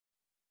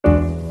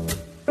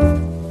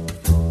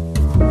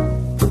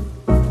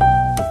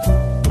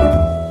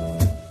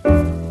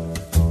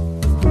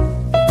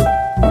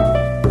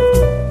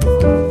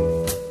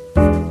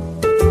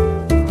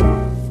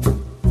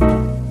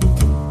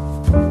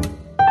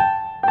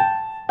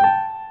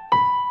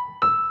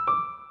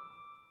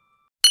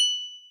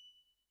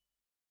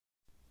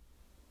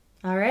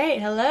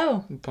right,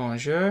 hello.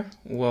 Bonjour.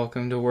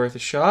 Welcome to Worth a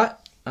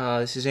Shot.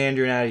 This is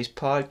Andrew and Addy's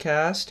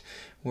podcast,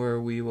 where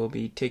we will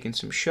be taking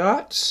some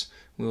shots.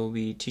 We'll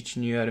be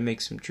teaching you how to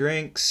make some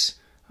drinks.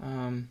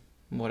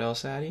 What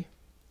else, Addy?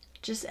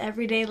 Just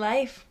everyday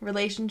life,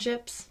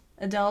 relationships,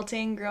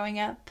 adulting, growing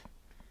up.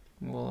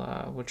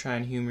 We'll try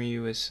and humor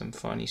you with some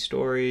funny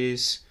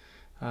stories.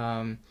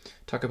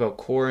 Talk about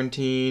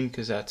quarantine,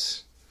 because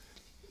that's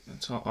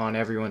on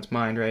everyone's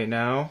mind right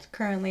now. It's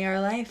currently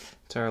our life.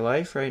 It's our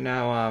life right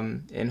now.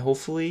 And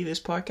hopefully this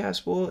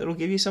podcast it'll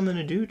give you something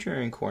to do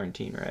during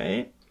quarantine,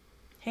 right?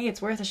 Hey,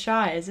 it's worth a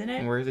shot, isn't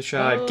it? Worth a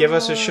shot. Give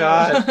us a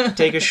shot.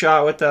 Take a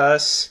shot with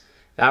us.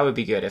 That would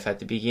be good if at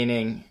the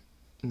beginning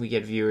we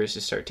get viewers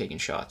to start taking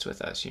shots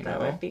with us, you know?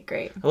 That would be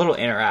great. A little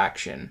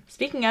interaction.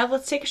 Speaking of,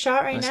 let's take a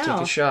shot now. Let's take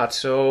a shot.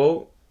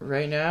 So,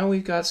 right now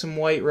we've got some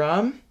white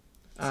rum.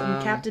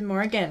 Some Captain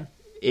Morgan.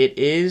 It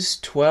is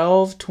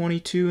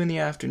 12:22 in the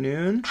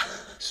afternoon,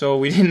 so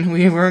we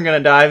weren't gonna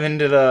dive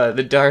into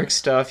the dark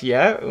stuff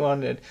yet. We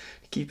wanted to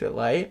keep it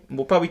light.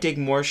 We'll probably take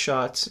more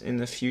shots in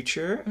the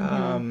future,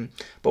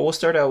 but we'll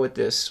start out with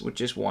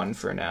just one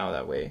for now.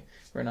 That way,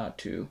 we're not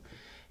too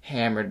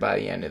hammered by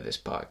the end of this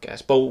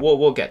podcast. But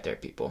we'll get there,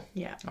 people.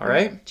 Yeah. All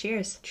right.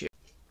 Cheers. Cheers.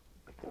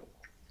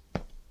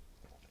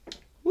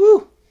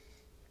 Woo!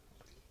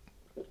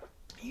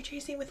 Are you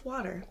chasing with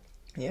water?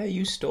 Yeah,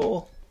 you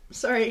stole.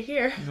 Sorry,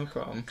 here. No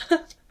problem.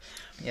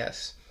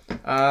 Yes.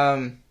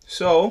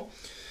 So,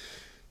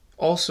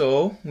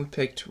 also, we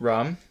picked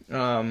rum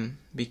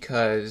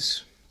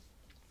because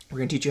we're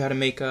going to teach you how to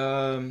make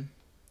a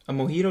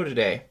mojito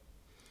today.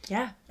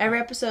 Yeah. Every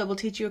episode will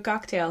teach you a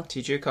cocktail.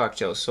 Teach you a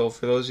cocktail. So,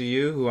 for those of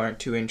you who aren't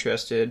too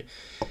interested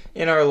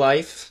in our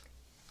life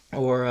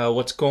or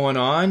what's going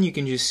on, you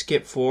can just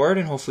skip forward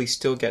and hopefully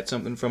still get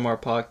something from our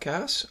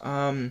podcast.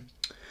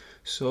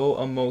 So,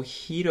 a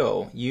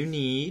mojito, you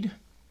need...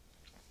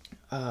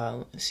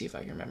 let's see if I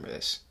can remember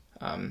this.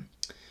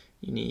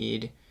 You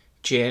need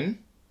gin.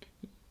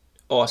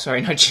 Oh,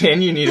 sorry, not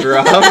gin. You need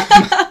rum.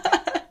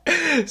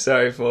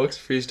 Sorry, folks.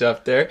 Freezed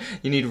up there.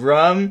 You need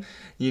rum.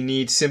 You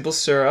need simple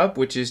syrup,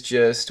 which is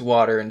just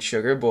water and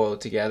sugar boiled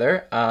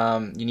together.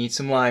 You need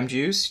some lime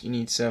juice. You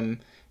need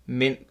some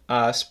mint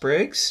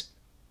sprigs,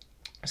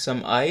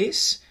 some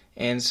ice,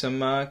 and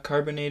some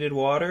carbonated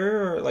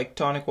water, or like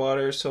tonic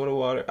water, soda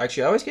water.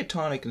 Actually, I always get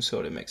tonic and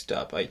soda mixed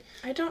up. I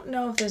don't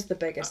know if there's the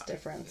biggest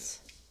difference.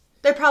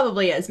 There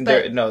probably is,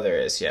 but... there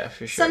is, yeah,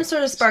 for sure. Some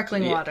sort of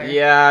sparkling water.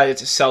 Yeah,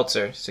 it's a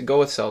seltzer. So go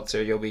with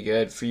seltzer, you'll be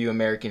good. For you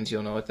Americans,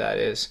 you'll know what that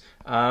is.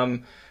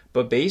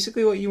 But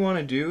basically what you want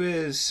to do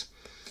is...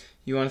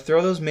 You want to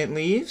throw those mint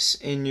leaves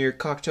in your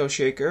cocktail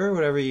shaker,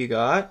 whatever you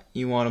got.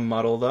 You want to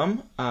muddle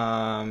them.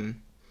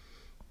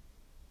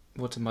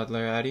 What's a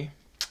muddler, Addy?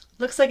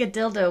 Looks like a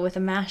dildo with a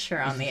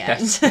masher on the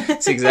end.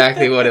 That's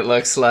exactly what it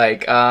looks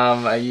like.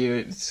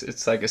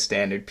 It's like a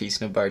standard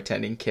piece in a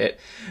bartending kit.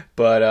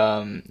 But,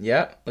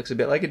 yeah, looks a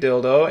bit like a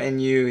dildo.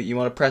 And you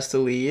want to press the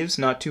leaves,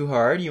 not too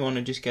hard. You want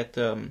to just get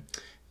the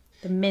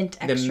mint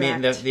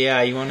extract.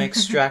 You want to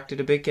extract it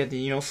a bit, get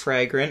the,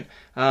 fragrant.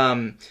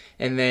 And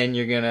then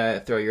you're going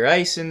to throw your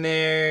ice in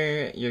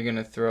there. You're going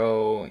to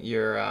throw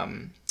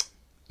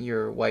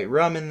your white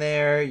rum in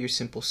there, your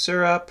simple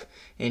syrup,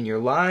 and your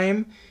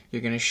lime.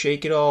 You're going to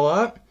shake it all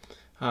up.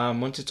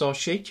 Once it's all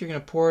shaked, you're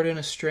going to pour it in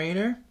a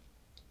strainer.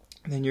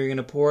 Then you're going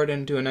to pour it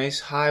into a nice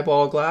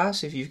highball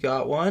glass if you've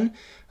got one.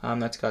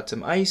 That's got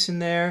some ice in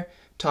there.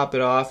 Top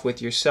it off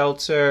with your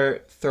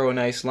seltzer. Throw a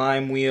nice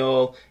lime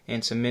wheel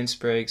and some mint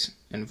sprigs.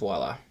 And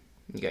voila.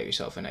 You got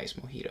yourself a nice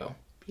mojito.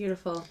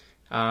 Beautiful.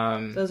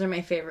 Those are my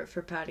favorite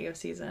for patio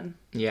season.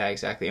 Yeah,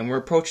 exactly. And we're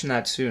approaching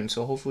that soon.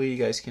 So hopefully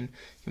you guys can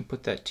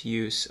put that to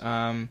use.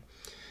 I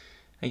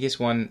guess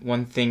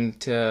one thing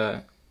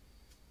to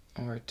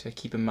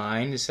keep in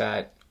mind is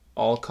that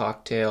all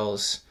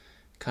cocktails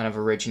kind of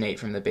originate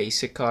from the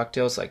basic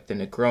cocktails, like the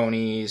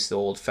Negronis, the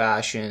Old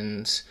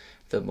Fashions,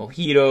 the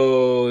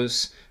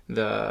Mojitos,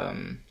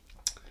 the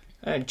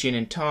gin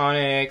and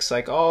tonics,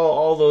 like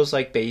all those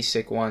like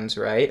basic ones,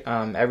 right?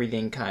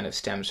 Everything kind of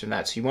stems from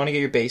that. So you want to get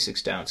your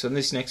basics down. So in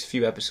these next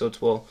few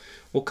episodes, we'll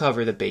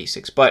cover the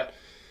basics. But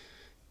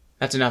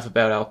that's enough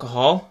about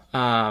alcohol.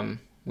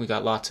 We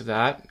got lots of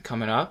that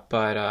coming up,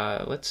 but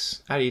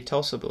Addy, tell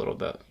us a little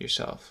about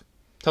yourself.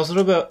 Tell us a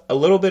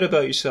little bit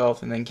about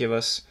yourself, and then give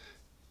us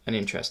an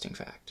interesting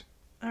fact.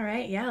 All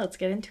right, yeah, let's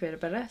get into it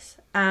about us.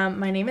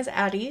 My name is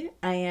Addy.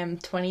 I am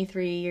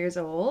 23 years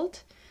old.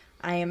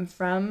 I am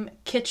from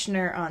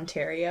Kitchener,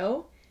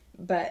 Ontario,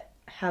 but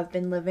have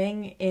been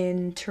living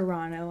in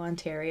Toronto,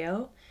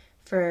 Ontario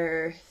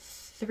for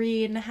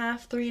 3 and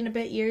a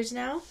bit years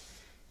now,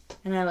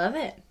 and I love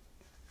it.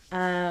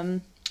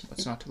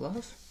 What's not to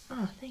love?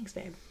 Oh, thanks,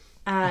 babe.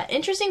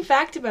 Interesting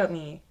fact about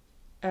me.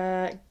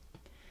 I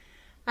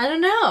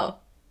don't know.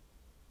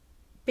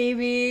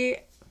 Baby,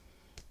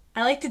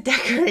 I like to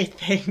decorate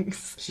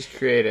things. She's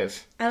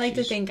creative. I like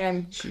to think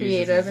I'm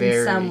creative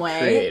in some way.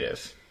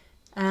 Creative.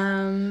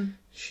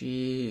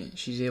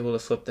 She's able to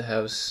flip the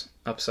house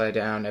upside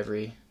down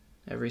every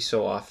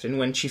so often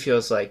when she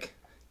feels like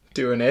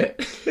doing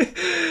it.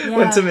 Yeah.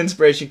 When some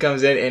inspiration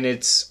comes in, and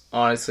it's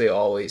honestly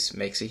always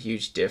makes a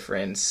huge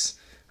difference.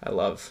 I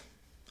love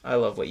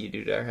what you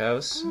do to our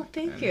house. Oh,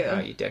 thank and you. How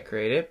you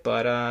decorate it,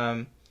 but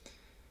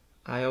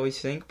I always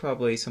think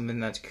probably something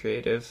that's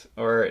creative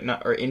or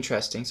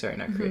interesting. Sorry,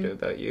 not creative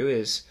about you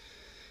is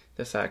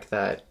the fact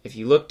that if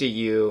you looked at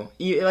you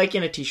like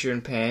in a t-shirt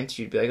and pants,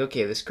 you'd be like,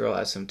 okay, this girl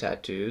has some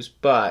tattoos,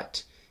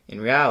 but in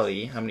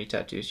reality, how many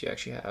tattoos do you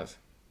actually have?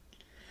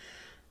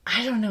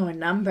 I don't know a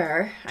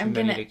number. I'm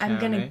many to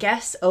gonna count,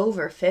 guess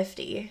over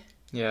 50.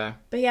 Yeah.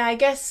 But yeah, I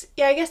guess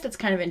that's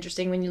kind of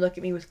interesting when you look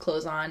at me with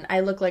clothes on. I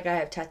look like I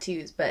have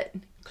tattoos, but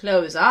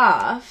clothes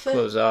off.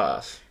 Clothes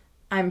off.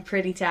 I'm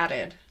pretty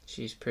tatted.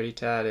 She's pretty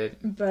tatted.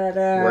 But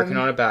working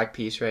on a back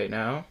piece right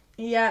now.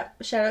 Yeah,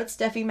 shout out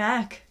Steffi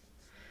Mack.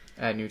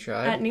 At New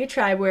Tribe. At New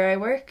Tribe where I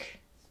work.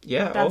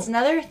 Yeah. That's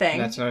another thing.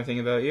 That's another thing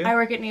about you. I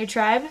work at New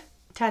Tribe,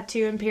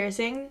 tattoo and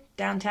piercing,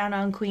 downtown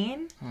on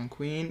Queen. On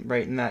Queen,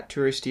 right in that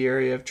touristy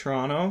area of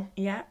Toronto.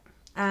 Yeah.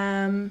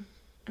 And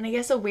I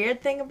guess a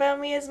weird thing about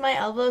me is my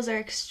elbows are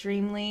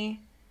extremely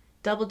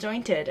double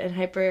jointed and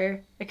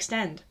hyper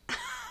extend.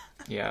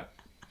 Yeah.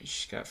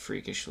 She's got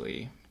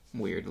freakishly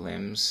weird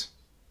limbs.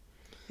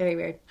 Very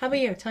weird. How about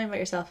you? Tell me about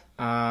yourself.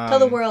 Tell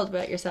the world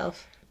about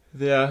yourself.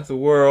 Yeah, the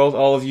world,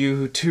 all of you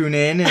who tune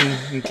in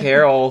and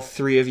care, all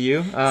three of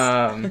you.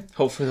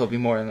 Hopefully there'll be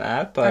more than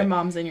that. But our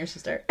mom's and your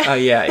sister.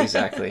 Yeah,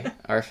 exactly.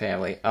 Our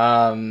family.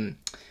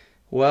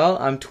 Well,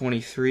 I'm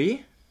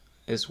 23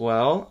 as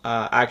well.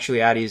 Actually,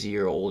 Addie's a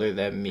year older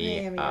than me.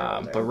 I am a year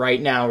older. But right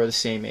now we're the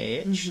same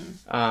age.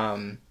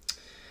 Mm-hmm.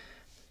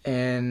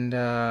 And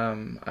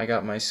I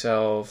got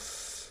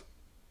myself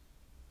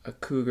a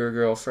cougar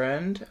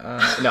girlfriend.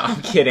 No,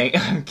 I'm kidding.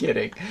 I'm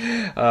kidding.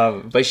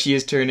 But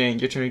you're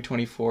turning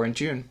 24 in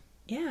June.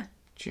 Yeah.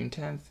 June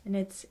 10th. And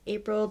it's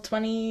April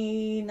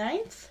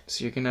 29th?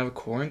 So you're going to have a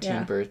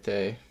quarantine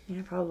birthday.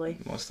 Yeah, probably.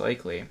 Most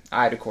likely.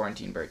 I had a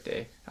quarantine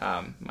birthday.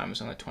 Mine was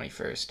on the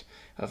 21st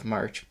of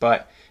March.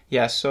 But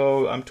yeah,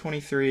 so I'm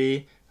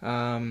 23.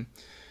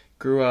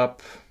 Grew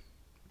up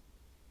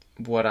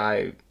what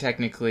I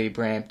technically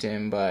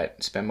Brampton,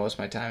 but spent most of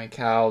my time in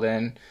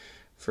Caledon.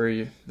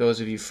 For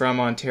those of you from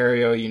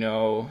Ontario, you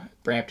know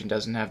Brampton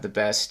doesn't have the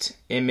best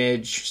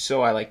image,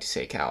 so I like to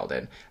say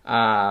Caledon.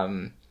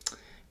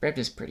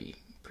 Brampton's pretty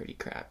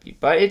crappy,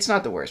 but it's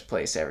not the worst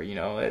place ever. You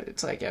know,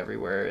 it's like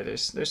everywhere.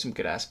 There's some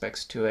good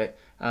aspects to it.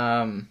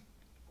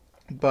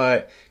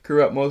 But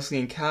grew up mostly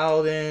in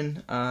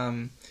Caledon,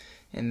 and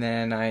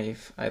then I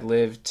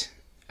lived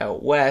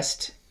out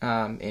west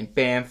in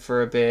Banff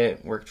for a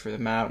bit. Worked for the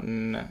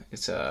Mountain.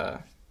 It's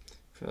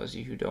for those of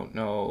you who don't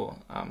know,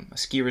 a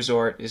ski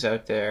resort is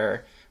out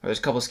there, or there's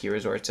a couple ski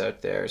resorts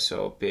out there,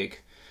 so big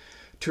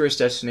tourist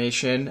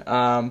destination.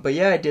 But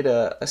yeah, I did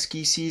a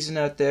ski season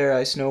out there.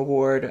 I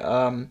snowboard,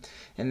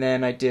 and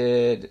then I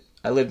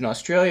lived in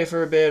Australia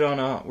for a bit on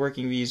a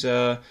working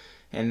visa,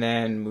 and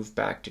then moved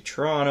back to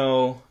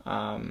Toronto,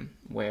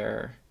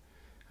 where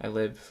I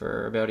lived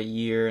for about a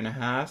year and a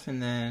half,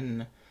 and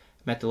then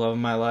met the love of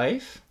my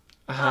life.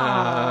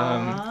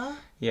 Aww.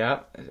 Yeah,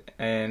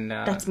 and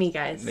that's me,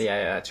 guys.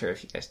 Yeah, that's her.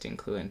 If you guys didn't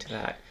clue into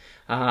that,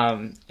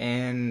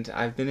 and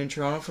I've been in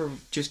Toronto for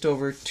just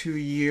over 2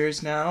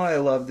 years now. I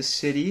love the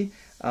city.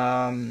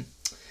 And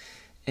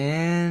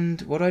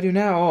what do I do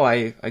now? Oh,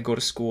 I go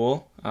to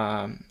school.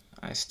 I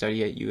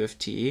study at U of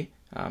T.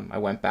 I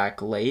went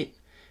back late,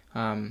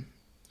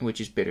 which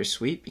is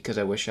bittersweet because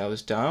I wish I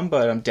was done,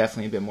 but I'm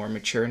definitely a bit more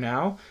mature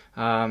now,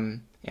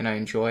 and I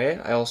enjoy it.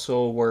 I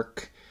also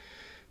work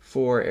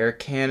for Air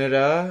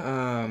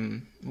Canada,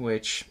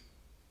 which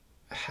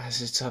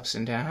has its ups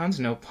and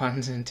downs, no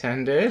puns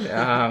intended.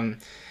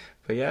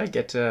 But yeah, it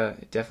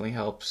definitely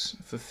helps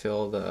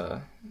fulfill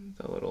the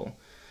little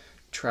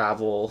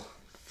travel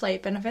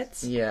flight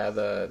benefits. Yeah,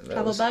 the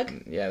travel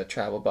bug. Yeah, the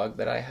travel bug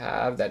that I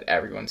have, that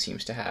everyone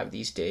seems to have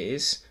these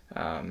days.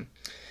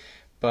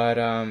 But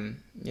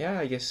yeah,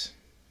 I guess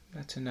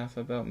that's enough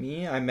about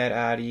me. I met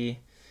Addy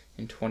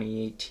in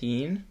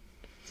 2018.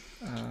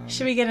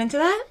 Should we get into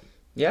that?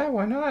 Yeah,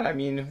 why not? I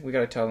mean, we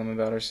gotta tell them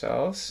about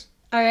ourselves.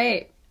 All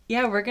right.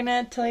 Yeah, we're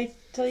gonna tell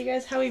you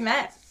guys how we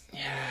met.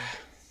 Yeah.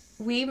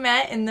 We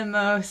met in the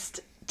most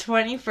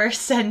 21st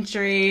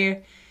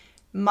century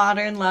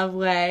modern love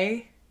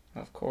way.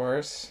 Of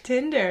course.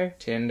 Tinder.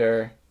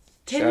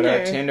 Shout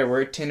out Tinder.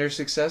 We're a Tinder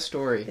success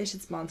story. They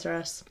should sponsor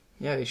us.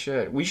 Yeah, they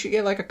should. We should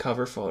get like a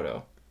cover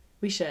photo.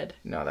 We should.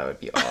 No, that would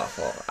be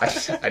awful.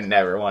 I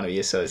never want to be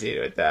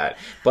associated with that.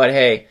 But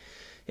hey,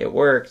 it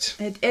worked.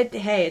 It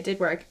did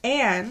work.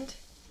 And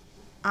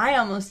I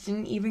almost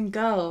didn't even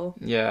go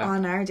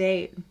on our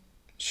date.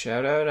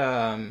 Shout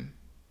out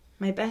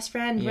my best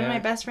friend, one of my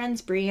best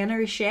friends, Brianna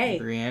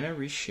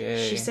Richer.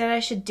 She said I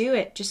should do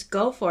it. Just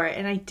go for it.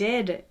 And I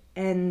did.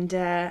 And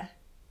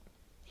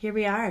here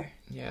we are.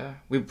 Yeah.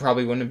 We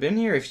probably wouldn't have been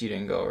here if you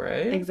didn't go,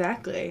 right?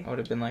 Exactly. I would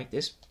have been like,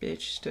 this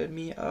bitch stood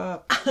me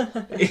up.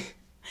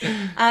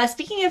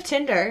 Speaking of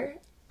Tinder,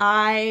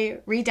 I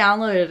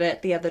re-downloaded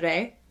it the other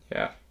day.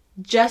 Yeah.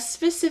 Just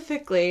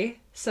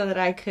specifically so that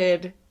I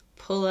could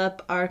pull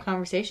up our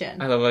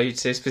conversation. I love how you'd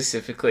say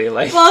specifically,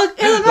 like... Well,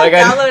 I'm not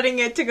downloading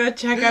it to go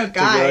check out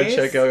guys. To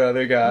go check out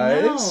other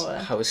guys?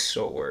 No. I was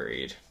so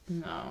worried.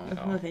 No,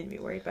 nothing to be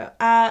worried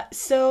about.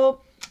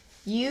 So,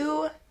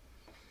 you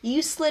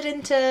slid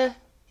into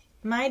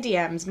my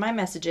DMs, my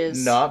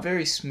messages. Not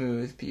very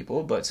smooth,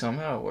 people, but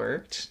somehow it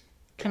worked.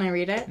 Can I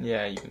read it?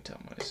 Yeah, you can tell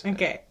me what I said.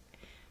 Okay.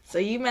 So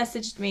you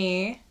messaged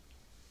me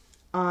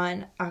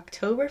on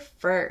October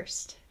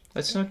 1st.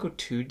 Let's not go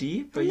too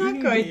deep, but I'm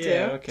not going to.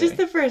 Yeah, okay. Just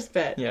the first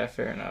bit. Yeah,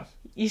 fair enough.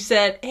 You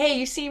said, "Hey,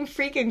 you seem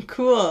freaking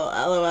cool,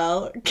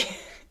 lol.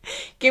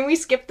 Can we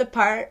skip the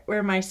part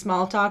where my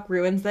small talk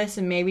ruins this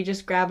and maybe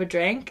just grab a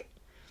drink?"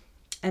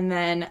 And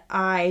then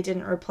I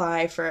didn't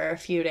reply for a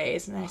few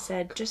days, and I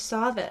said, "Just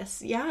saw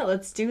this. Yeah,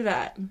 let's do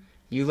that."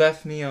 You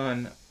left me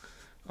on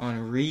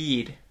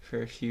read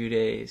for a few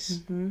days.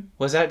 Mm-hmm.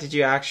 Was that? Did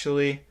you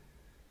actually?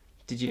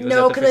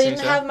 No, because I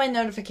didn't have my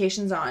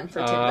notifications on for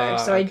Tinder,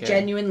 so I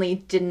genuinely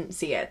didn't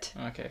see it.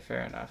 Okay,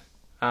 fair enough.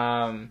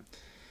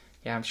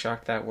 Yeah, I'm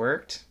shocked that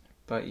worked,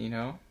 but you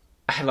know,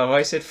 I love how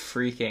I said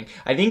freaking.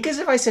 I think because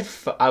if I said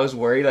I was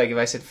worried, like if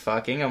I said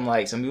fucking, I'm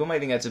like, some people might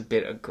think that's a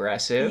bit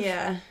aggressive.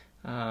 Yeah.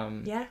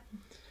 Yeah.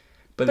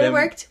 But then it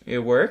worked. It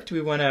worked.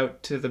 We went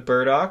out to the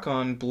Burdock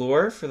on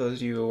Bloor, for those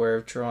of you aware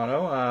of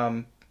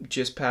Toronto,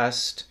 just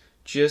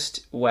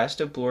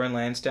west of Bloor and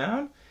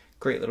Lansdowne.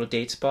 Great little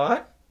date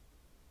spot.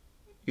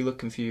 You look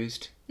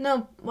confused.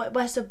 No,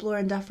 west of Bloor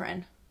and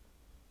Dufferin.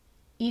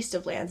 East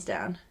of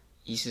Lansdowne.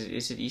 Is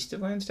it east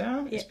of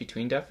Lansdowne? Yeah. It's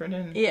between Dufferin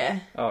and... Yeah.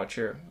 Oh,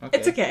 true. Okay.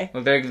 It's okay.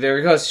 Well,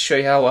 there goes to show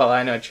you how well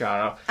I know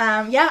Toronto.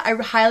 Yeah, I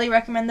highly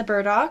recommend the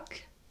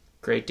Burdock.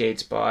 Great date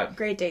spot.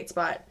 Great date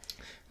spot.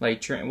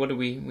 Like, what did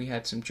we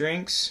had some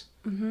drinks.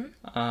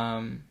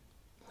 Mm-hmm.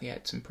 We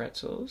had some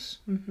pretzels.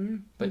 Mm-hmm.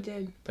 We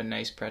did. But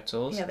nice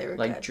pretzels. Yeah, they were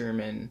like good.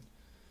 German,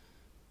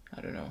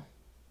 I don't know.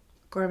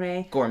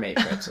 Gourmet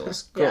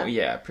pretzels.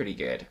 Yeah, pretty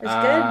good. It was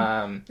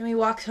good. Then we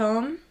walked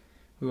home.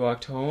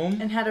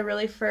 And had a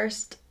really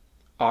first...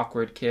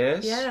 awkward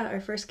kiss. Yeah, our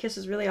first kiss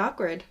was really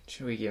awkward.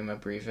 Should we give him a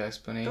brief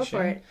explanation? Go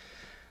for it.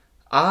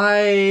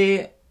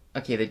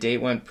 Okay, the date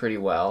went pretty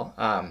well.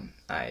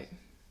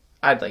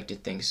 I'd like to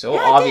think so.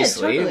 Yeah,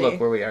 obviously, totally. Look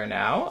where we are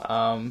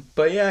now.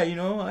 But yeah, you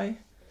know, I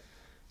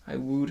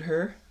wooed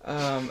her.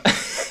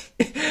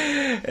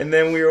 And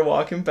then we were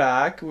walking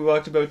back. We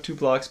walked about 2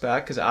 blocks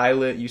back because I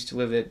used to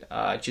live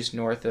at just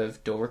north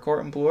of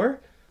Dovercourt and Bloor.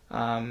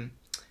 And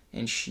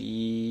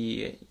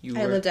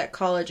I lived at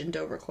college in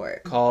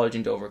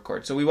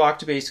Dovercourt. So we walked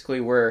to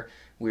basically where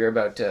we were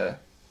about to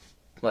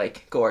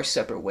like go our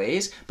separate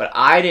ways. But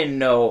I didn't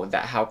know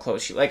how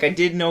close she. Like I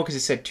did know because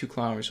it said 2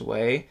 kilometers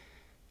away.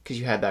 Because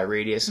you had that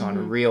radius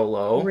on real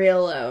low.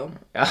 Real low.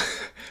 I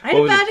had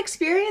a bad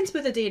experience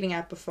with a dating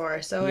app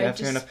before, so yeah,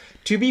 fair enough.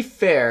 To be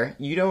fair,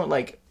 you don't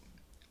like.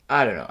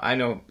 I don't know. I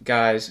know,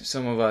 guys.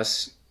 Some of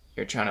us,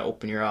 you're trying to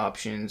open your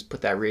options,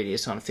 put that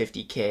radius on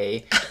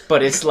 50K,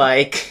 but it's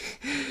like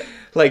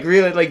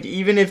really, like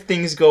even if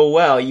things go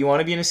well, you want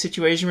to be in a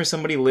situation where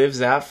somebody lives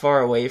that far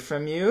away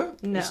from you.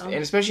 No.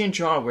 And especially in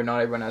Toronto, where not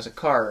everyone has a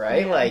car,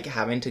 right? Yeah. Like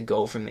having to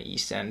go from the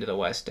East End to the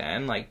West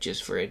End, like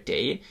just for a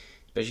date.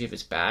 Especially if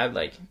it's bad,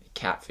 like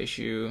catfish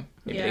you.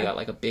 Maybe they got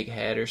like a big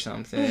head or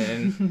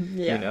something.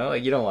 Yeah. You know,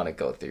 like you don't want to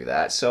go through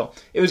that. So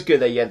it was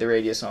good that you had the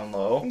radius on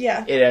low.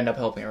 Yeah. It ended up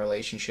helping a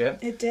relationship.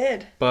 It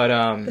did. But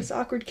this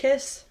awkward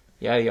kiss.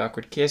 Yeah, the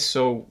awkward kiss.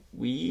 So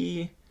let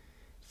me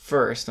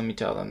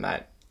tell them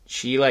that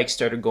she like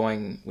started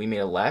going. We made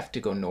a left to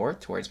go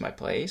north towards my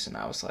place, and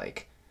I was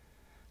like,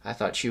 I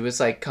thought she was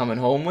like coming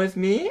home with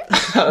me.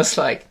 I was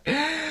like,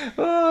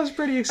 oh, I was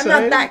pretty excited.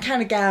 I'm not that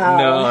kind of gal.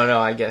 No,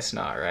 I guess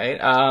not, right?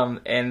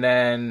 And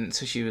then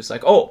so she was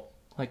like, oh,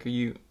 like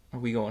are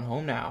we going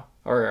home now?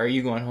 Or are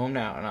you going home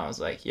now? And I was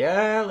like,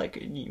 yeah, like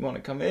you want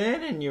to come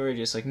in? And you were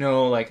just like,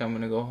 no, like I'm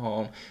gonna go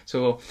home.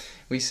 So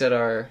we said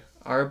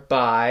our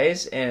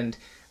byes, and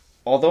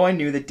although I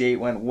knew the date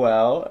went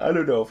well, I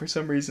don't know, for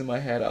some reason in my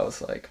head I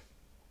was like,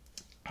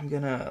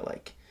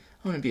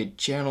 I want to be a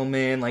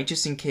gentleman, like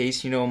just in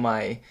case, you know,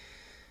 my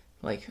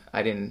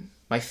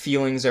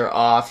feelings are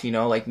off, you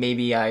know, like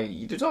maybe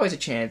there's always a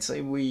chance,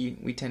 like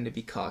we tend to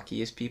be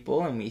cocky as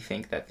people and we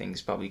think that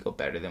things probably go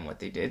better than what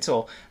they did.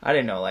 So I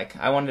didn't know, like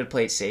I wanted to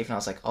play it safe and I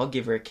was like, I'll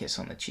give her a kiss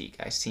on the cheek.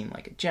 I seem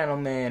like a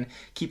gentleman,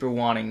 keep her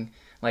wanting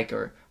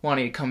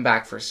to come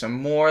back for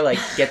some more, like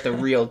get the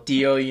real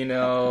deal, you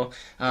know.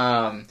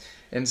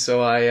 And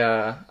so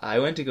I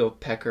went to go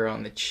peck her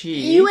on the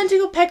cheek. You went to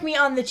go peck me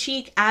on the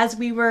cheek as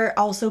we were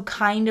also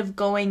kind of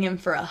going in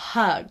for a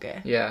hug.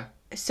 Yeah.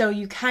 So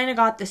you kind of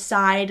got the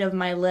side of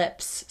my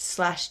lips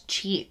 /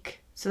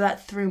 cheek. So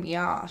that threw me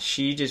off.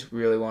 She just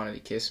really wanted to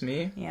kiss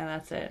me. Yeah,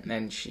 that's it. And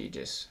then she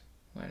just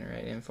went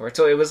right in for it.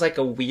 So it was like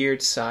a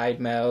weird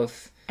side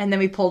mouth. And then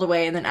we pulled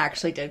away and then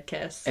actually did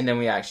kiss. And then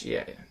we actually,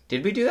 yeah.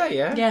 Did we do that?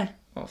 Yeah? Yeah.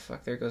 Oh,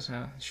 fuck, there goes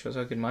shows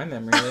how good my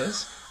memory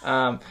is.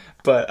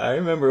 But I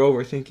remember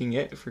overthinking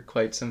it for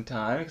quite some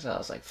time, because I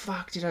was like,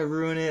 fuck, did I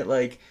ruin it?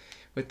 Like,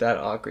 with that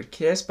awkward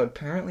kiss, but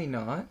apparently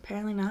not.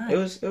 Apparently not. It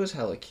was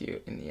hella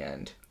cute in the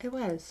end. It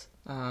was.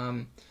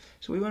 So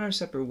we went our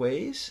separate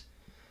ways,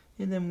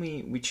 and then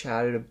we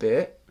chatted a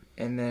bit,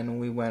 and then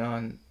we went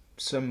on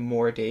some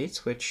more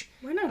dates, which...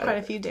 We went on quite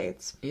a few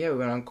dates. Yeah, we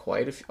went on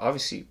quite a few.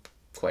 Obviously,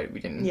 we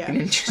didn't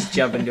just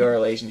jump into a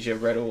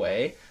relationship right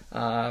away.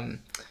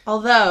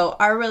 Although,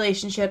 our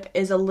relationship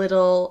is a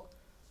little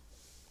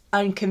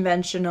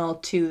unconventional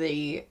to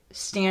the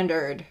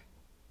standard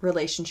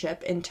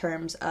relationship in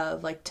terms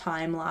of, like,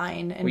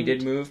 timeline. And we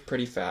did move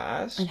pretty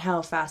fast. And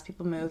how fast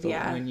people move, but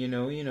when you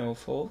know,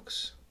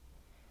 folks.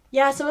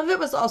 Yeah, some of it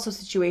was also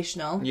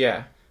situational.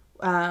 Yeah.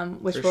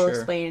 Which we'll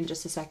explain in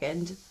just a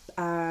second.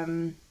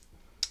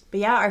 But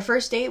yeah, our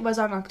first date was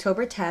on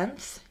October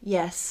 10th.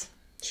 Yes.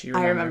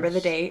 I remember the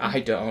date. I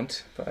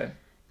don't, but...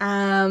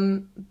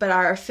 But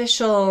our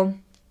official,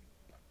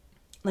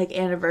 like,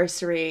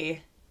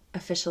 anniversary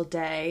official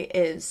day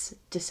is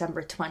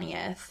December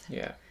 20th.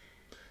 Yeah.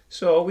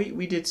 So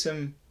we did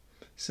some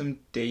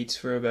dates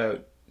for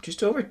about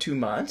just over 2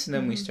 months, and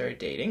then we started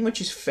dating,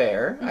 which is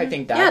fair. I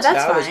think that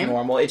was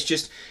normal. It's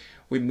just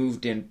we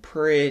moved in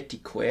pretty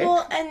quick.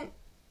 Well, and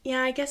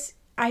yeah, I guess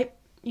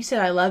you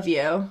said I love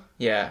you.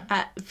 Yeah.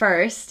 At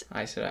first.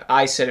 I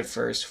said it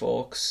first,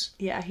 folks.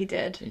 Yeah, he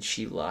did. And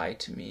she lied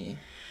to me.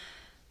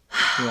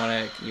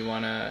 You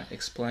wanna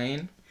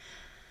explain?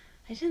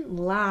 I didn't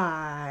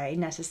lie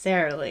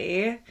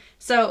necessarily.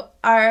 So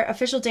our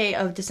official date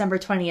of December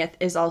 20th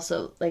is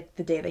also like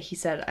the day that he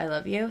said I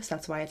love you. So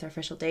that's why it's our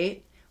official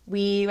date.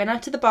 We went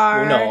out to the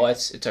bar. Well, no,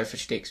 it's our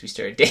official date because we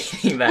started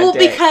dating that day. Well,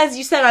 because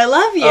you said I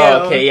love you.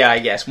 Oh, okay, yeah, I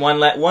guess.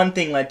 One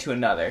thing led to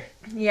another.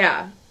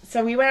 Yeah.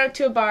 So we went out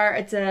to a bar.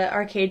 It's an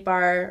arcade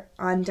bar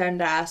on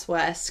Dundas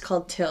West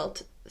called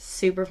Tilt.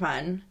 Super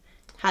fun.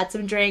 Had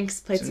some drinks,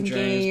 played some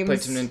games.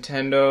 Played some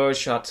Nintendo,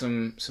 shot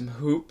some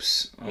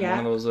hoops on one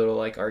of those little,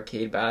 like,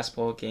 arcade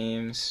basketball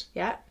games.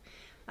 Yeah.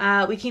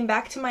 We came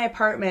back to my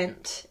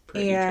apartment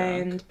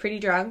pretty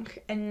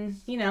drunk.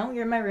 And, you know,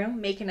 you're in my room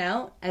making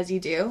out, as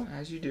you do.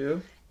 As you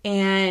do.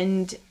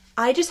 And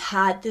I just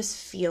had this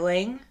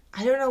feeling,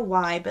 I don't know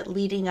why, but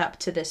leading up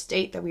to this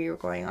date that we were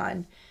going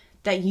on,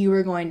 that you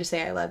were going to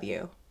say I love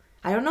you.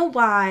 I don't know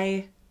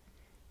why,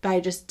 but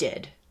I just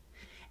did.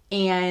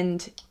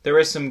 And there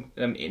were some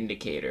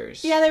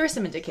indicators. Yeah, there were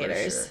some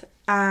indicators. Sure.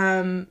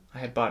 I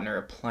had bought her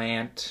a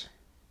plant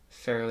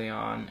fairly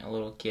on, a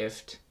little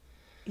gift.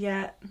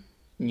 Yeah.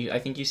 I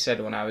think you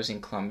said when I was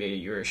in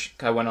Colombia,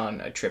 I went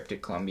on a trip to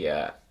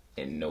Colombia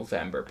in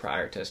November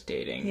prior to us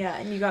dating. Yeah,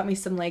 and you got me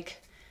some,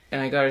 like... And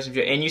I got her some...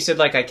 And you said,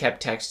 like, I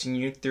kept texting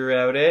you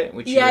throughout it,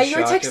 which you were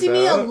texting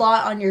me a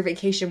lot on your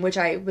vacation, which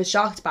I was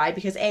shocked by,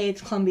 because A,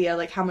 it's Colombia,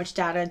 like, how much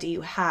data do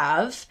you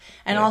have?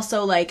 And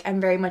also, like, I'm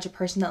very much a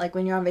person that, like,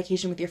 when you're on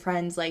vacation with your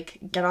friends, like,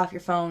 get off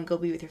your phone, go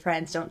be with your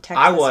friends, don't text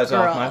I was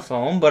off my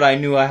phone, but I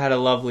knew I had a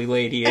lovely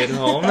lady at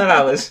home that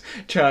I was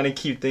trying to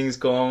keep things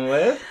going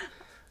with.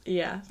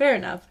 Yeah, fair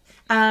enough.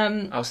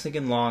 I was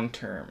thinking long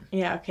term.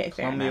 Yeah, okay,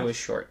 fair enough. Colombia was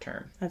short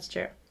term. That's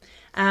true.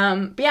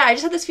 But yeah, I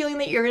just had this feeling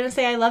that you're going to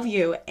say I love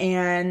you,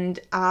 and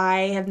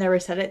I have never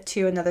said it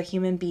to another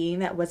human being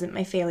that wasn't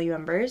my family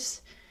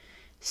members.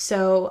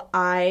 So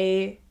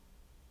I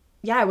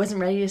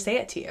wasn't ready to say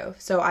it to you.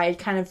 So I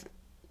kind of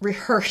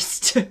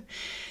rehearsed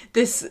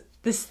this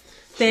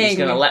thing. She's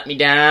going to let me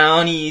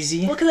down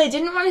easy. Well, because I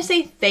didn't want to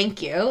say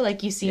thank you,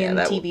 like you see in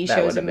TV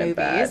shows and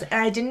movies. And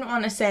I didn't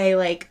want to say,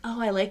 like, oh,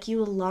 I like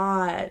you a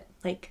lot.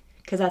 Like,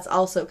 because that's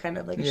also kind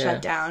of like a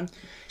shutdown.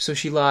 So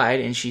she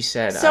lied and she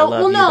said, I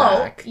love you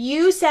back.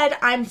 You said,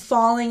 I'm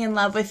falling in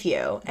love with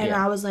you. And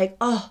I was like,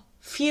 oh,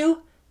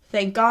 phew,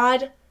 thank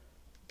God.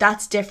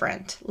 That's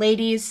different.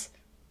 Ladies,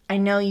 I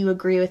know you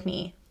agree with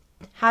me.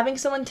 Having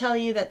someone tell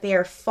you that they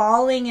are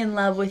falling in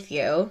love with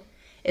you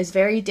is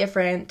very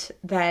different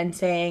than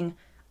saying,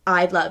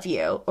 I love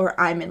you or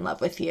I'm in love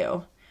with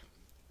you.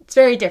 It's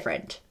very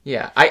different.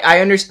 Yeah, I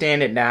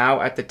understand it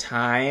now. At the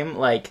time,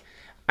 like,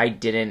 I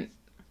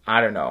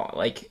don't know,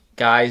 like,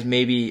 guys,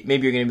 maybe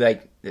you're going to be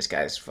like, this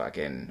guy's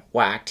fucking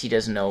whacked. He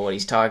doesn't know what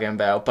he's talking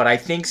about. But I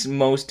think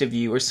most of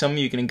you, or some of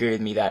you can agree with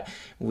me that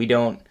we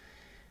don't,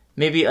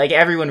 maybe, like,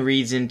 everyone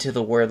reads into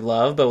the word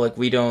love, but, like,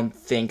 we don't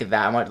think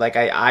that much. Like,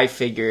 I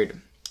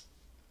figured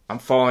I'm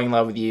falling in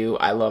love with you,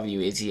 I love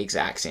you is the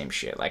exact same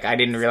shit. Like, I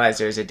didn't realize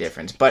there's a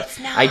difference. But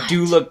I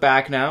do look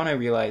back now and I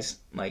realize,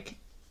 like,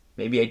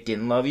 maybe I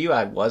didn't love you.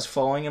 I was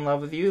falling in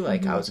love with you.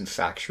 Like, I was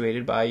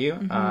infatuated by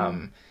you.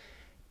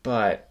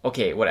 But,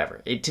 okay, whatever.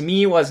 To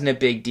me, it wasn't a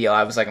big deal.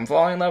 I was like, I'm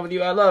falling in love with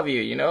you, I love you,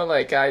 you know?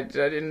 Like, I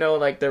didn't know,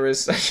 like, there was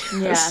such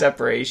a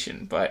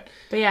separation, but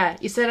yeah,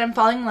 you said I'm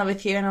falling in love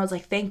with you, and I was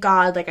like, thank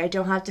God, like, I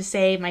don't have to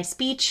say my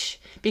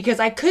speech, because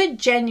I could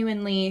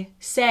genuinely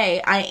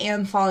say I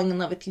am falling in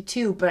love with you,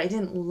 too, but I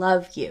didn't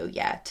love you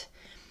yet.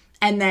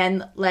 And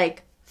then,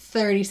 like,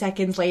 30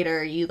 seconds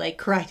later, you, like,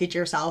 corrected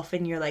yourself,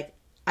 and you're like,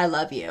 I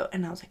love you.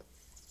 And I was like,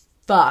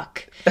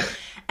 fuck.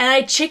 And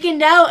I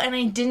chickened out and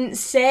I didn't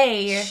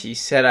say. She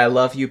said, I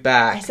love you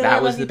back.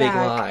 That was the big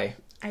lie.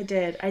 I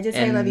did say I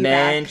And love you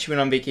back. then she went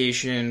on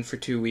vacation for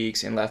 2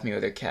 weeks and left me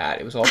with her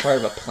cat. It was all part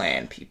of a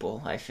plan,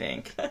 people, I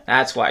think.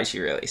 That's why she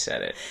really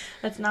said it.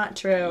 That's not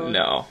true.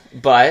 No.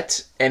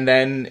 And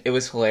then it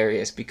was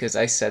hilarious because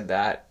I said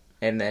that,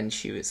 and then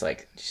she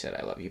said,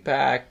 I love you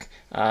back.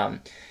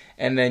 And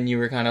then you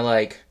were kind of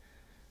like,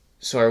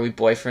 so are we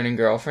boyfriend and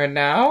girlfriend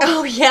now?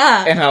 Oh,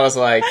 yeah. And I was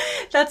like...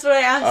 That's what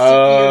I asked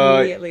you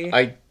immediately.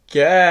 I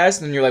guess.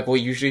 And then you're like, well,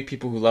 usually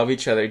people who love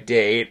each other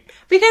date.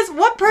 Because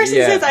what person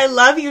says I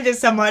love you to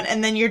someone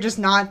and then you're just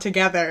not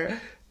together?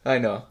 I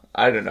know.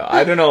 I don't know.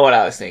 I don't know what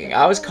I was thinking.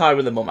 I was caught up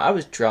in the moment. I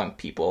was drunk,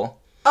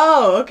 people.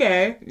 Oh,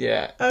 okay.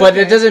 Yeah. Okay. But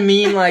it doesn't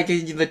mean, like,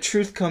 the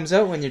truth comes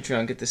out when you're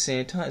drunk at the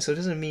same time. So it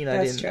doesn't mean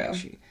I didn't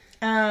actually...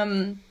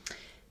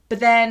 But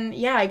then,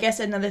 yeah, I guess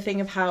another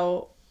thing of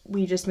how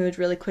we just moved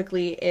really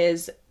quickly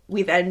is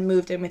we then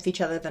moved in with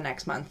each other the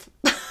next month.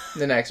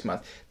 The next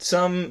month.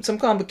 Some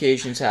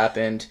complications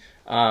happened.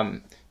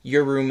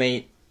 Your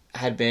roommate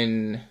had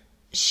been...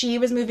 She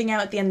was moving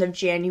out at the end of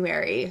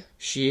January.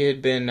 She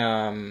had been,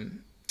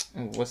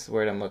 what's the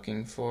word I'm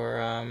looking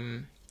for? I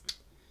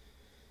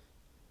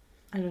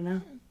don't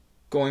know.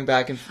 Going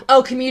back and...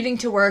 commuting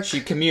to work.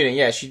 She'd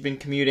been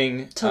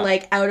commuting... To,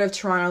 like, out of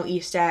Toronto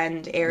East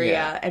End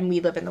area, and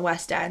we live in the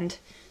West End.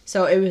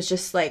 So it was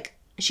just, like,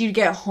 she'd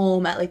get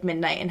home at, like,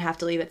 midnight and have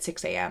to leave at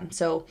 6 a.m.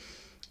 So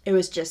it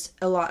was just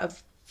a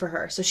lot for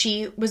her. So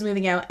she was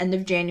moving out end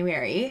of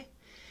January,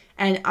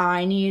 and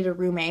I needed a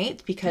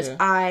roommate because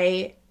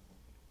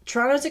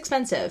Toronto's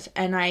expensive,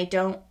 and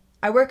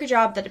I work a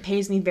job that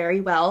pays me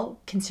very well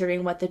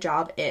considering what the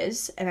job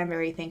is, and I'm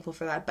very thankful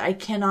for that, but I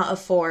cannot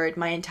afford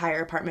my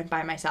entire apartment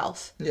by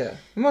myself. Yeah.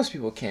 Most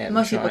people can.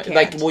 Most people can't.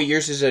 Like, well,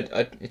 yours is it's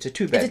a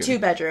two-bedroom. It's a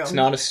two-bedroom. It's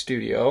not a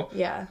studio.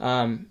 Yeah.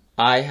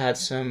 I had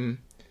some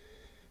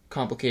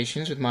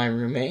complications with my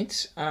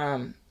roommates.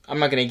 I'm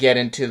not going to get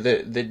into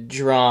the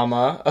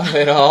drama of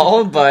it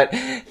all, but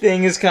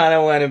things kind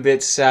of went a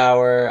bit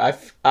sour.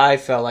 I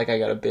felt like I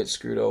got a bit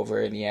screwed over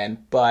in the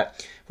end.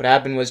 But what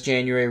happened was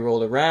January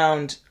rolled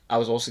around. I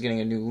was also getting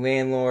a new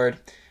landlord.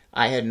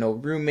 I had no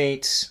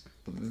roommates.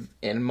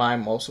 And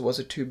mine also was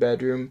a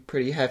two-bedroom,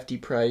 pretty hefty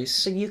price.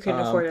 So you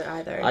couldn't afford it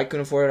either. I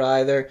couldn't afford it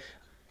either.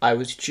 I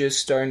was just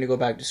starting to go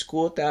back to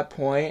school at that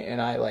point,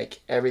 and I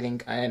like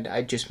everything, and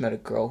I just met a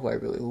girl who I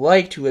really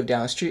liked who lived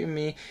down the street from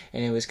me,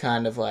 and it was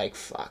kind of like,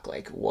 fuck,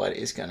 like, what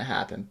is gonna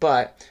happen?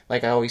 But,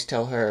 like I always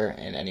tell her,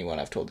 and anyone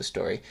I've told the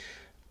story,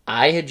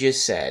 I had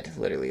just said,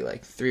 literally,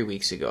 like, 3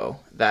 weeks ago,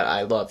 that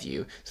I love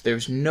you, so there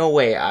was no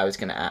way I was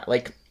gonna act,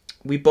 like,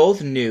 we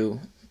both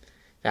knew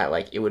that,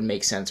 like, it would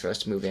make sense for us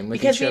to move in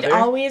with each other. Because we'd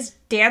always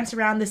dance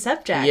around the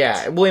subject.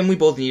 Yeah, well, and we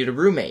both needed a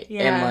roommate.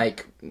 Yeah. And,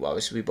 like,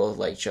 obviously we both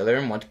like each other,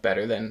 and what's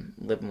better than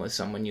living with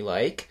someone you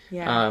like.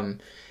 Yeah.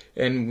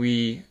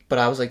 But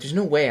I was like, there's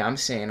no way I'm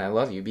saying I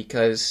love you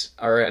because,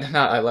 or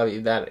not I love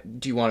you,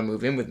 do you want to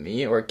move in with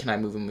me, or can I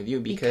move in with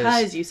you?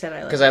 Because you said I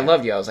love you. Because I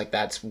love you. I was like,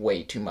 that's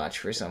way too much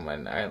for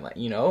someone,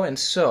 and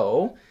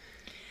so...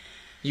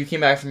 You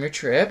came back from your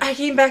trip. I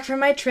came back from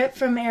my trip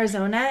from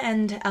Arizona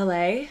and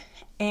LA,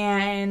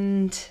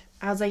 and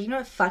I was like, you know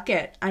what, fuck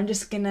it. I'm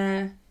just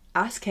gonna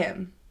ask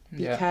him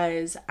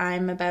because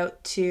I'm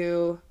about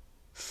to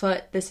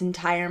foot this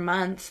entire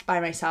month by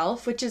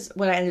myself, which is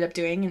what I ended up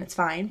doing, and it's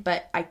fine,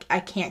 but I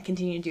can't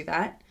continue to do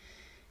that.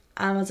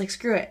 I was like,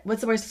 screw it.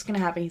 What's the worst that's gonna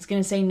happen? He's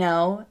gonna say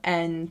no,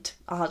 and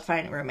I'll have to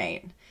find a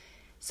roommate.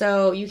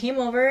 So you came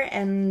over,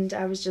 and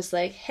I was just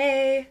like,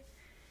 hey...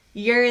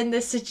 You're in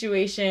this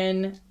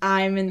situation.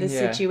 I'm in this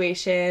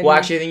situation. Well,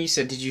 actually, I think you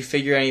said, did you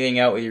figure anything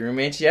out with your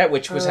roommates yet?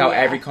 Which was how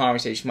every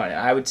conversation went.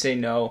 I would say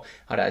no.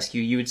 I'd ask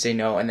you. You would say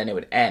no, and then it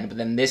would end. But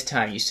then this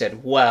time you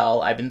said,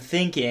 well, I've been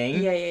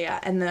thinking. Yeah.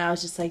 And then I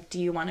was just like, do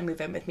you want to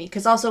move in with me?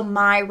 Because also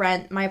my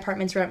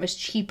apartment's rent was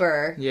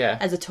cheaper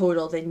as a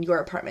total than your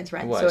apartment's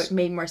rent. So it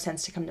made more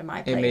sense to come to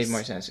my place. It made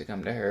more sense to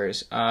come to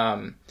hers.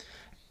 And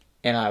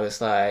I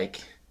was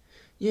like...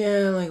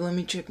 Yeah, like, let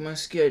me check my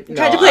schedule.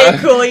 Tried to play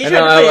it cool. You tried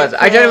to play it cool.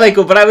 I tried to play it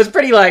cool, but I was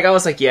pretty, like, I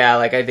was like, yeah,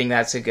 like, I think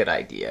that's a good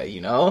idea,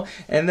 you know?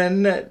 And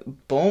then,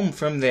 boom,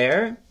 from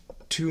there,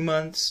 2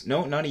 months,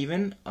 no, not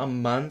even, a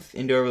month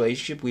into our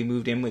relationship, we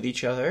moved in with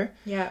each other.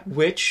 Yeah.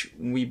 Which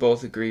we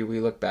both agree,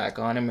 we look back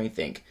on and we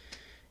think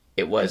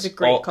it was a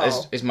great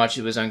call. As much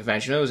as it was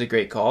unconventional, it was a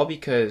great call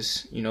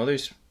because, you know,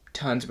 there's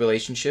tons of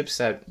relationships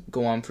that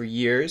go on for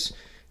years.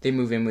 They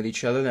move in with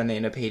each other, then they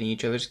end up hating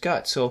each other's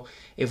guts. So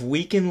if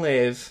we can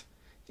live...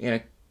 in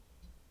a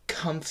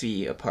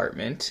comfy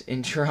apartment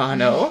in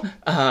Toronto,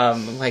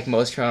 like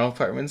most Toronto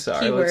apartments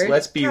are.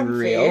 Let's be comfy.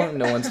 Real.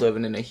 No one's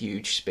living in a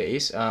huge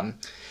space.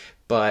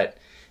 But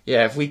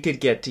yeah, if we could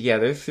get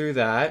together through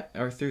that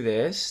or through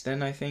this,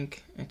 then I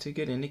think it's a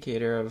good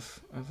indicator of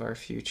our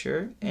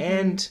future. Mm-hmm.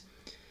 And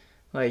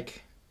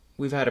like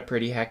we've had a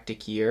pretty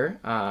hectic year,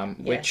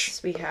 which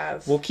we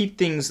have. We'll keep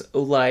things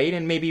light,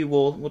 and maybe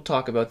we'll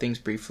talk about things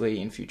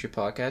briefly in future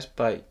podcasts.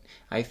 But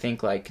I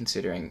think like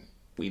considering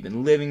we've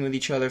been living with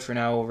each other for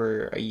now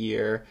over a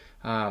year.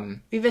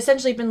 We've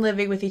essentially been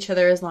living with each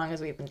other as long as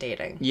we've been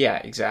dating. Yeah,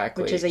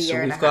 exactly. Which is a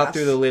year and a half. So we've got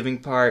through the living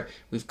part.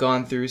 We've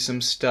gone through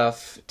some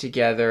stuff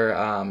together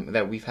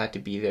that we've had to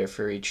be there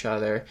for each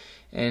other.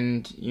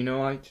 And, you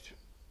know, I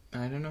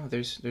don't know.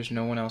 There's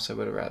no one else I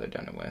would have rather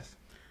done it with.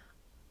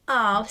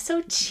 Oh,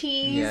 so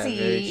cheesy. Yeah,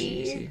 very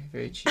cheesy.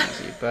 Very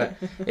cheesy. But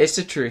it's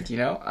the truth, you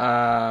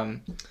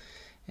know?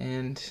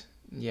 And,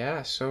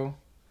 yeah, so...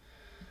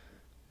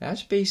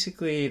 That's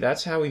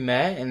how we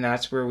met, and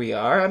that's where we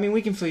are. I mean,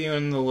 we can fill you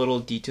in the little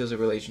details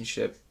of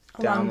relationship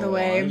along the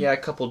way. Yeah, a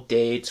couple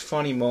dates,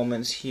 funny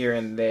moments here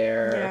and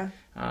there.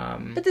 Yeah.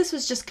 But this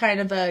was just kind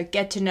of a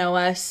get to know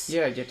us.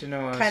 Yeah, get to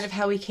know us. Kind of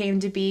how we came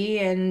to be,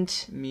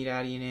 and... Meet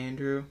Addy and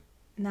Andrew.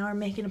 Now we're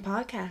making a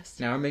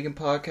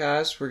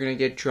podcast. We're going to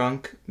get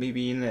drunk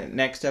maybe in the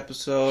next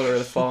episode or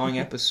the following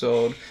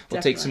episode.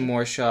 We'll take some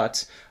more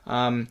shots.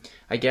 I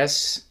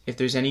guess if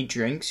there's any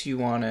drinks you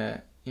want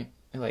to,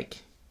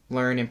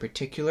 learn in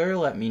particular,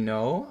 let me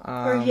know.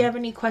 Or if you have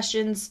any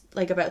questions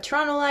about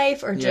Toronto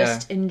life or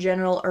just in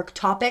general or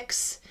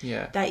topics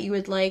that you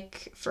would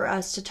like for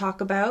us to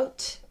talk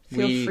about,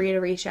 feel free to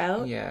reach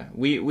out. Yeah,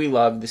 we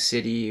love the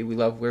city. We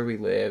love where we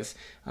live.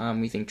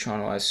 We think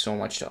Toronto has so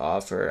much to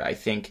offer. I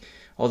think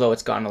although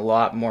it's gotten a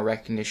lot more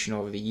recognition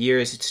over the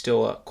years, it's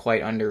still a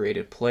quite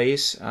underrated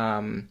place.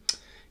 And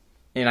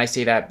I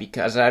say that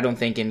because I don't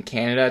think in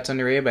Canada it's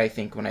underrated, but I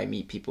think when I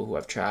meet people who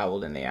have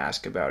traveled and they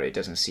ask about it, it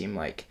doesn't seem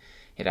like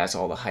it has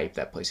all the hype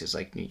that places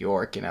like New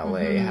York and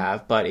LA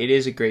have. But it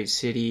is a great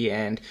city,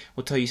 and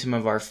we'll tell you some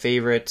of our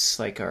favorites,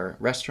 like our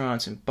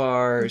restaurants and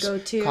bars,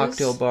 go-tos.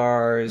 Cocktail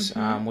bars.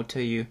 We'll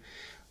tell you,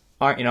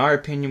 in our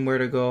opinion, where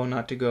to go,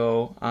 not to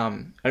go. I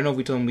don't know if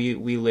we told them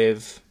we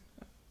live...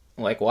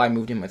 I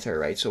moved in with her,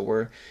 right? So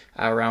we're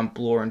around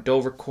Bloor and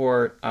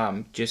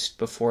Dovercourt, just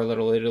before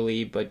Little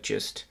Italy, but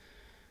just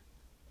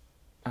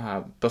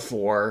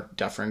before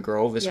Dufferin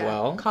Grove as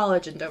well.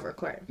 College and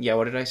Dovercourt. Yeah,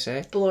 what did I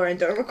say? Bloor and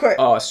Dovercourt.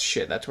 Oh,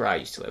 shit, that's where I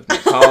used to live.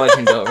 College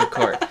and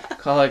Dovercourt.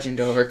 College and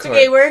Dovercourt. It's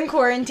okay, we're in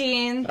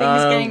quarantine. Things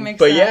getting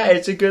mixed up. But yeah,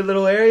 it's a good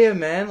little area,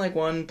 man.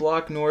 One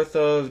block north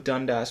of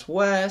Dundas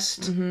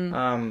West.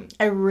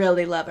 I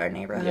really love our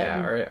neighborhood. Yeah,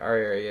 our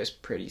area is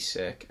pretty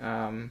sick.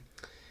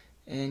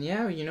 And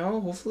yeah,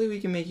 hopefully we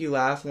can make you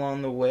laugh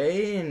along the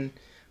way, and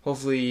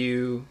hopefully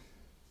you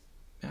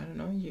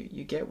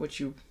get what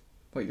you're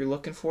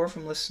looking for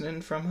from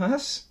listening from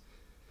us.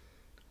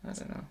 I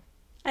don't know.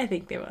 I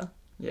think they will.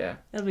 Yeah.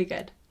 It'll be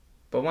good.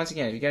 But once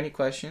again, if you got any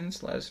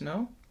questions, let us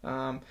know.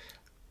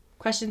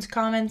 Questions,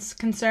 comments,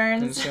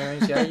 concerns.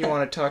 Yeah, you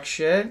want to talk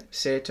shit,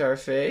 say it to our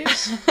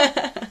face.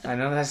 I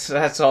know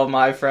that's all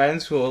my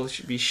friends who will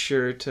be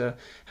sure to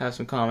have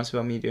some comments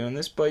about me doing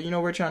this. But,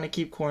 we're trying to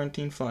keep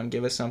quarantine fun.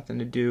 Give us something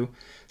to do.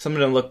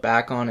 Something to look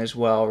back on as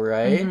well,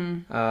 right?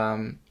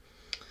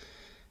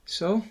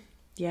 So,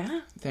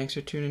 yeah. Thanks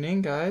for tuning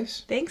in,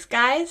 guys. Thanks,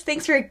 guys.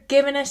 Thanks for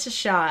giving us a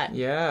shot.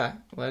 Yeah.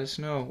 Let us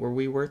know. Were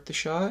we worth the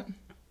shot?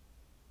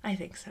 I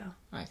think so.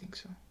 I think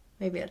so.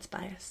 Maybe that's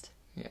biased.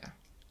 Yeah.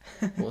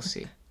 We'll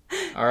see.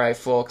 All right,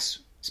 folks.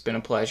 It's been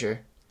a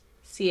pleasure.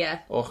 See ya.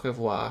 Au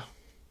revoir.